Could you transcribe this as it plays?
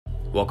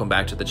Welcome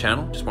back to the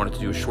channel. Just wanted to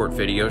do a short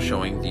video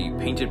showing the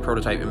painted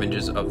prototype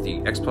images of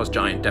the X Plus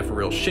Giant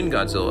Deforeal Shin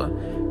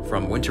Godzilla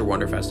from Winter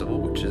Wonder Festival,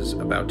 which is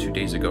about 2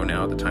 days ago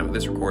now at the time of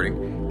this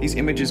recording. These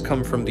images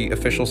come from the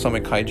official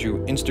Summit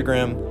Kaiju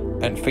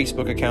Instagram and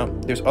Facebook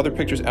account. There's other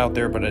pictures out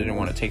there, but I didn't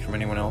want to take from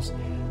anyone else.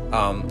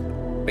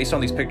 Based on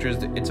these pictures,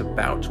 it's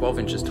about 12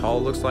 inches tall,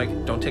 it looks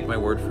like. Don't take my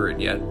word for it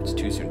yet, it's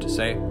too soon to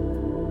say.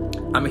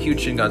 I'm a huge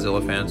Shin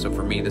Godzilla fan, so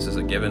for me this is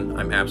a given.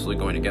 I'm absolutely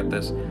going to get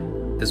this.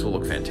 This will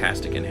look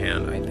fantastic in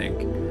hand, I think.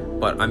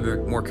 But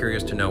I'm more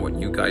curious to know what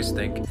you guys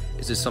think.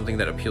 Is this something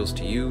that appeals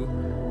to you?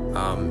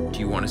 Do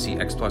you want to see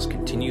X Plus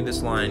continue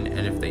this line?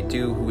 And if they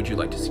do, who would you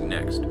like to see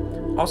next?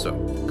 Also,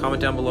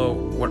 comment down below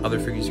what other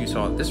figures you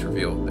saw at this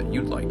reveal that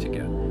you'd like to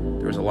get.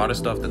 There was a lot of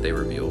stuff that they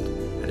revealed,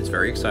 and it's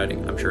very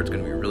exciting. I'm sure it's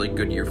going to be a really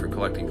good year for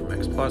collecting from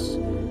X Plus,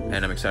 and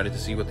I'm excited to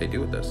see what they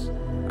do with this.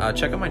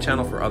 Check out my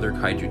channel for other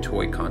kaiju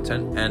toy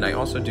content, and I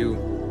also do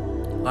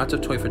lots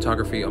of toy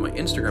photography on my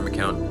Instagram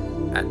account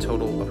at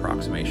Total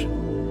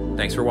Approximation.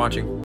 Thanks for watching.